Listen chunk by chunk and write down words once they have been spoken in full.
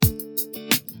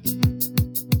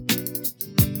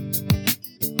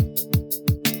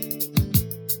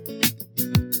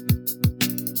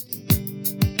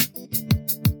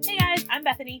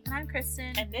I'm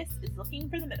Kristen. And this is Looking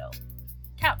for the Middle.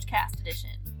 Couchcast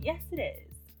edition. Yes, it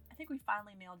is. I think we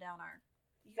finally nailed down our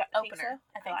opener. opener.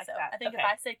 I think like so. that. I think Okay. if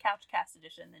I say Couchcast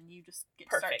edition, then you just get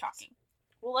to start Perfect. talking.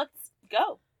 Well, let's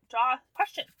go. Draw a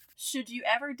question. Should you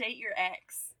ever date your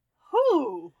ex?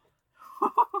 Who?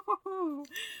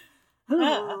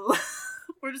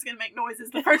 We're just going to make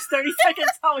noises the first 30 seconds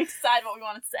while we decide what we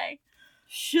want to say.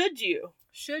 Should you?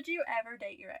 Should you ever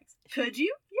date your ex? Could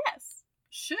you? Yes.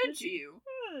 Should you?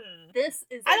 This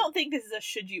is I don't think this is a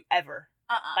should you ever.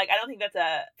 Uh-uh. I don't think that's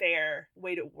a fair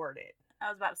way to word it. I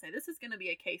was about to say, this is going to be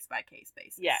a case-by-case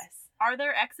basis. Yes. Are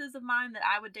there exes of mine that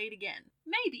I would date again?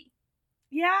 Maybe.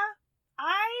 Yeah,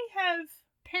 I have...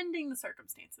 Pending the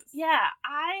circumstances. Yeah,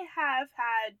 I have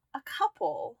had a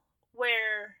couple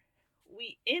where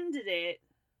we ended it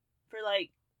for,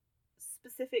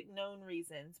 specific known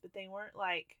reasons, but they weren't,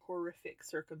 horrific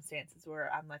circumstances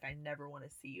where I'm like, I never want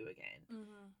to see you again.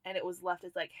 Mm-hmm. And it was left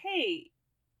as hey,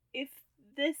 if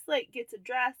this, gets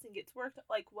addressed and gets worked,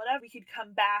 whatever, we could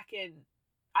come back and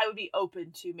I would be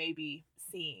open to maybe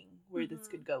seeing where this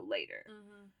could go later.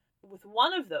 Mm-hmm. With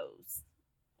one of those,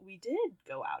 we did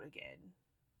go out again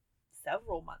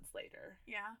several months later.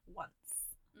 Yeah. Once.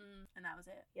 And that was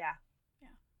it. Yeah. Yeah.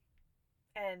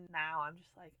 And now I'm just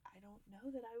I don't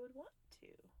know that I would want to.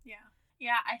 Yeah.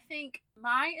 Yeah, I think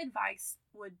my advice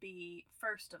would be,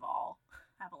 first of all,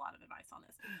 I have a lot of advice on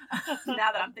this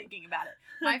now that I'm thinking about it.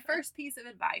 My first piece of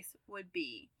advice would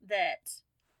be that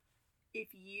if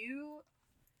you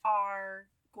are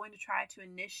going to try to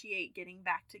initiate getting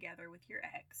back together with your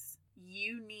ex,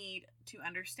 you need to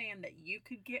understand that you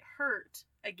could get hurt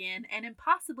again and in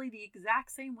possibly the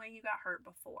exact same way you got hurt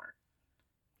before.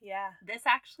 Yeah. This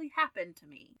actually happened to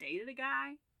me. Dated a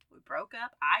guy. We broke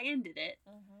up. I ended it.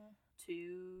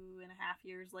 2.5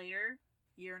 years later.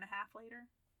 Year and a half later.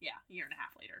 Yeah, a year and a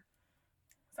half later.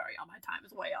 Sorry, all my time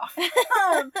is way off.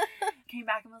 Came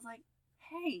back and was like,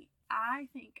 hey, I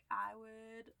think I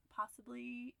would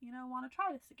possibly, want to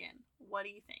try this again. What do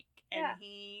you think? And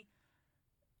he,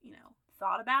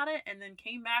 thought about it and then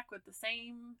came back with the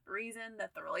same reason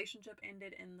that the relationship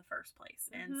ended in the first place.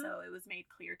 And so it was made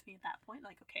clear to me at that point,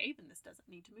 okay, then this doesn't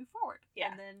need to move forward.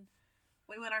 Yeah. And then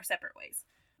we went our separate ways.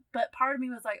 But part of me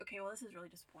was like, okay, well, this is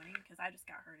really disappointing because I just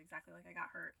got hurt exactly like I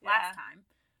got hurt last time.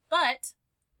 But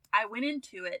I went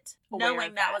into it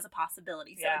knowing that was a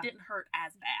possibility, so it didn't hurt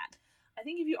as bad. I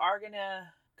think if you are going to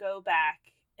go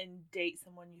back and date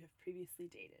someone you have previously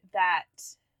dated, that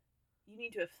you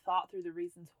need to have thought through the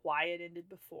reasons why it ended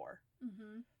before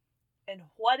and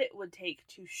what it would take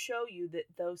to show you that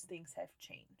those things have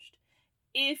changed.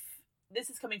 If this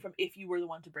is coming from if you were the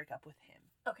one to break up with him.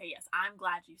 Okay, yes, I'm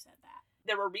glad you said that.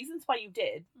 There were reasons why you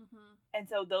did, and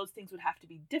so those things would have to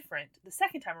be different the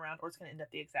second time around, or it's going to end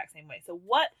up the exact same way. So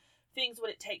what things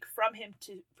would it take from him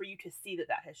for you to see that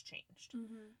has changed?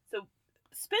 So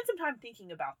spend some time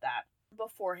thinking about that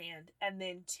beforehand, and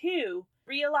then 2,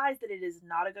 realize that it is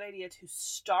not a good idea to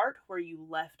start where you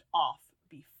left off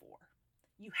before.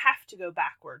 You have to go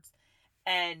backwards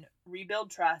and rebuild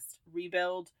trust,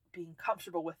 rebuild being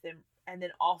comfortable with them, and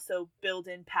then also build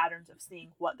in patterns of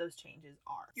seeing what those changes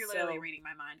are. You're literally reading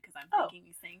my mind because I'm thinking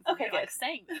these things. Okay, and you're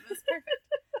saying them. It was perfect.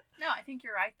 No, I think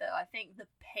you're right, though. I think the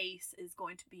pace is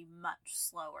going to be much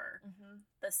slower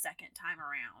the second time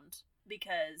around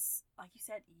because, like you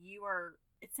said,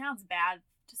 it sounds bad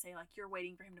to say, you're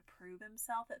waiting for him to prove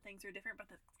himself that things are different, but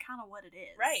that's kind of what it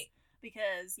is. Right.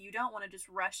 Because you don't want to just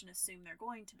rush and assume they're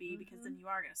going to be because then you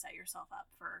are going to set yourself up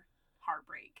for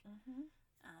heartbreak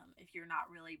if you're not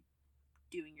really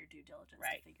doing your due diligence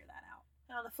to figure that out.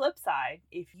 And on the flip side,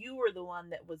 if you were the one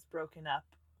that was broken up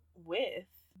with,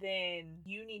 then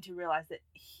you need to realize that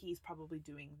he's probably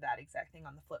doing that exact thing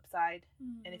on the flip side.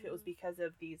 And if it was because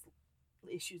of these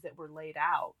issues that were laid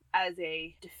out as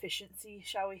a deficiency,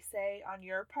 shall we say, on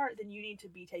your part, then you need to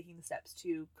be taking the steps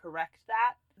to correct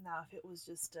that. Now, if it was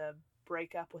just a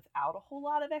breakup without a whole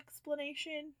lot of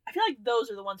explanation, I feel like those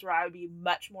are the ones where I would be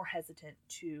much more hesitant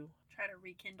to try to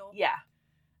rekindle. Yeah.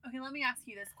 Okay, let me ask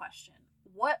you this question.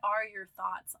 What are your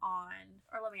thoughts on,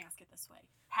 or let me ask it this way.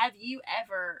 Have you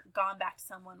ever gone back to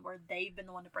someone where they've been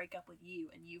the one to break up with you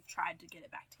and you've tried to get it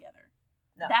back together?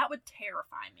 No. That would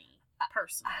terrify me,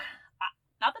 personally.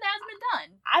 Not that it hasn't been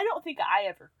done. I don't think I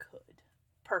ever could,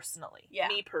 personally. Yeah.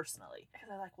 Me personally. Because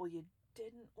I'm like, well, you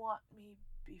didn't want me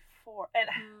before. And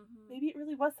maybe it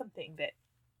really was something that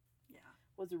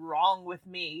was wrong with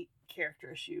me,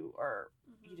 character issue, or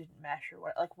you didn't mesh,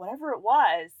 or whatever it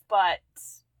was. But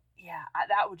yeah,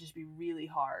 that would just be really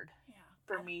hard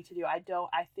for me to do. I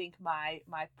think my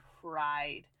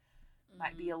pride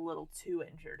might be a little too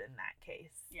injured in that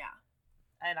case. Yeah.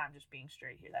 and I'm just being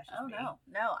straight here. That's just me.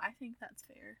 No, I think that's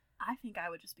fair. I think I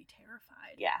would just be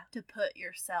terrified. Yeah. To put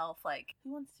yourself, like...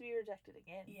 Who wants to be rejected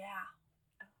again? Yeah.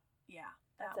 Yeah.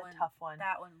 That's a tough one.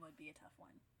 That one would be a tough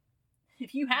one.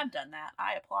 If you have done that,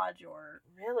 I applaud your...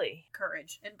 Really?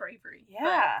 Courage and bravery.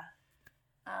 Yeah.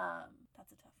 But,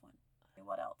 that's a tough one.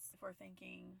 What else? If we're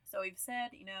thinking... So we've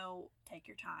said, take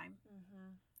your time.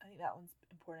 Mm-hmm. I think that one's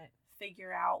important.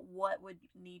 Figure out what would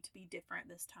need to be different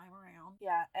this time around.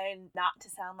 Yeah, and not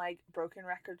to sound like broken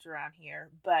records around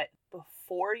here, but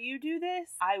before you do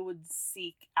this, I would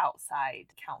seek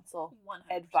outside counsel,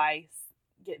 100%. Advice,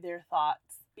 get their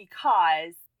thoughts.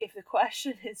 Because if the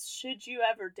question is, should you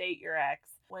ever date your ex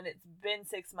when it's been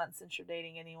 6 months since you're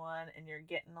dating anyone and you're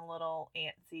getting a little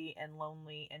antsy and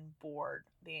lonely and bored,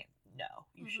 no,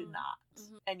 you should not.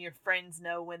 Mm-hmm. And your friends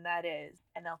know when that is,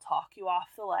 and they'll talk you off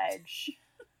the ledge.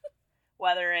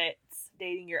 Whether it's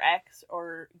dating your ex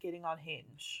or getting on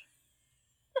Hinge.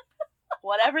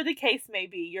 Whatever the case may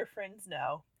be, your friends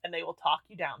know, and they will talk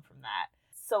you down from that.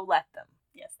 So let them.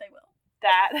 Yes, they will.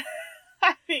 That,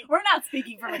 I think... We're not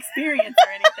speaking from experience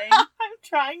or anything. I'm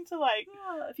trying to,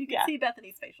 if you can see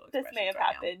Bethany's facial expression. This may have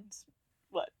happened,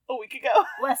 a week ago?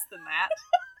 Less than that.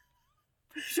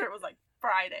 I'm sure it was,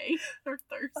 Friday or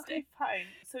Thursday. Okay, fine.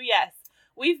 So, yes.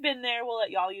 We've been there. We'll let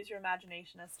y'all use your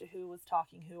imagination as to who was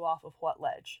talking who off of what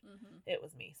ledge. Mm-hmm. It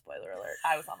was me. Spoiler alert.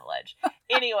 I was on the ledge.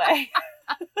 Anyway.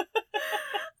 Oh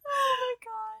my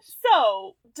gosh.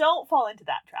 So, don't fall into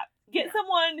that trap. Get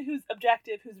someone who's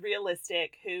objective, who's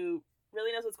realistic, who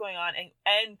really knows what's going on,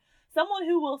 and someone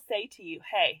who will say to you,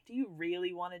 hey, do you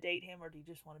really want to date him, or do you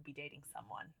just want to be dating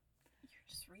someone? You're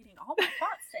just reading all my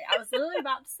thoughts today. I was literally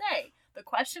about to say, the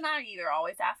question I either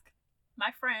always ask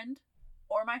my friend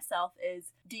or myself is,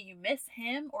 do you miss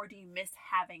him or do you miss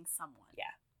having someone?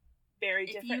 Yeah. Very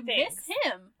different things. If you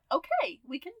miss him, okay,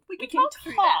 we can talk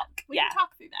through that. We can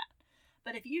talk through that.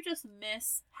 But if you just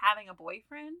miss having a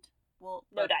boyfriend, well,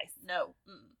 no dice. No.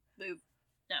 Move.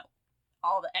 No.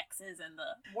 All the X's and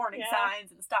the warning signs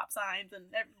and the stop signs and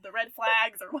the red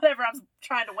flags or whatever I'm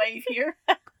trying to wave here.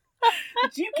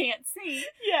 That you can't see.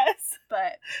 Yes.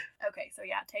 But, okay, so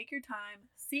take your time,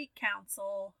 seek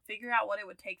counsel, figure out what it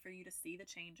would take for you to see the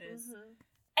changes. Mm-hmm.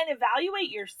 And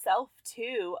evaluate yourself,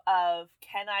 too, of,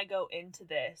 can I go into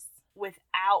this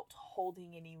without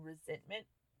holding any resentment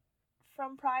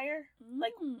from prior?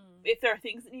 If there are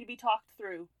things that need to be talked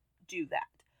through, do that.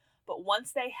 But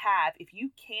once they have, if you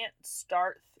can't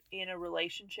start in a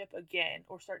relationship again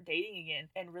or start dating again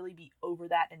and really be over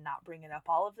that and not bring it up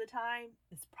all of the time,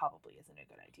 this probably isn't a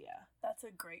good idea. That's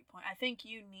a great point. I think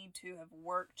you need to have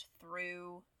worked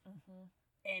through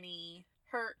any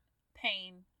hurt,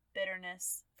 pain,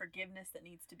 bitterness, forgiveness that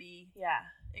needs to be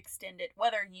extended,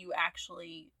 whether you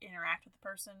actually interact with the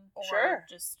person or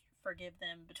just forgive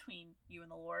them between you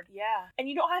and the Lord. Yeah. And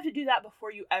you don't have to do that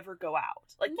before you ever go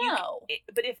out. No.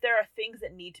 But if there are things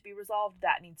that need to be resolved,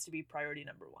 that needs to be priority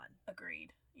number one.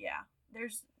 Agreed. Yeah.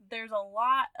 There's a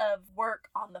lot of work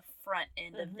on the front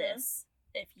end of this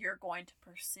if you're going to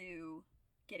pursue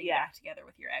getting back together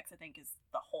with your ex, I think is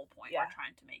the whole point we're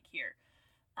trying to make here.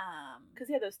 Because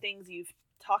those things you've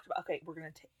talked about, okay, we're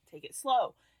going to take it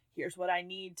slow. Here's what I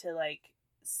need to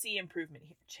see improvement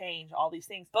here, change, all these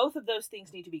things. Both of those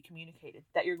things need to be communicated,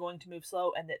 that you're going to move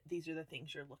slow and that these are the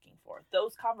things you're looking for.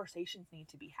 Those conversations need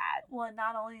to be had. Well, and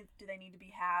not only do they need to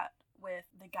be had with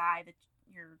the guy that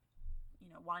you're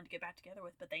wanting to get back together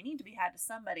with, but they need to be had to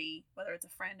somebody, whether it's a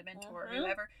friend, a mentor, or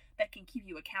whoever, that can keep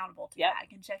you accountable to that.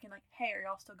 Can check in hey, are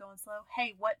y'all still going slow?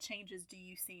 Hey, what changes do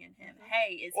you see in him?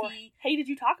 Hey, hey, did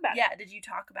you talk about it? Yeah, did you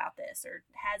talk about this? Or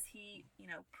has he,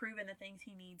 proven the things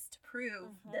he needs to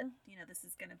prove that, this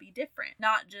is going to be different?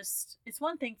 Not just, it's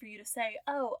one thing for you to say,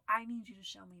 oh, I need you to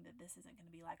show me that this isn't going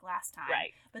to be like last time.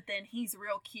 Right. But then he's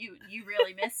real cute. You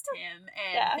really missed him.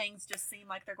 And things just seem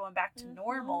like they're going back to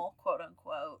normal, quote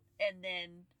unquote. And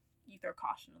then you throw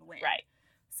caution to the wind. Right.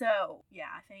 So,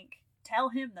 I think tell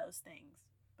him those things,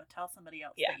 but tell somebody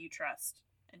else that you trust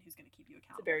and who's going to keep you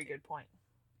accountable. That's a very good point.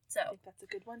 So, I think that's a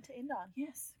good one to end on.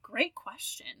 Yes. Great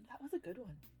question. That was a good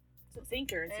one. It's a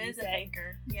thinker, as you say. It is a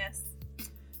thinker, yes.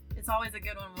 It's always a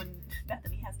good one when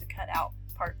Bethany has to cut out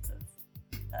parts of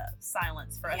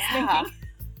silence for us thinking.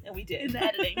 And we did. In the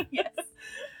editing, yes.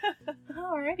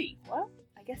 Alrighty. Well,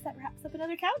 I guess that wraps up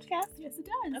another Couchcast. Yes, it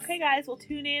does. Okay, guys, we'll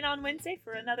tune in on Wednesday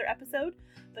for another episode.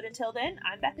 But until then,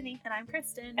 I'm Bethany. And I'm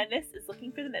Kristen. And this is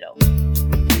Looking for the Middle.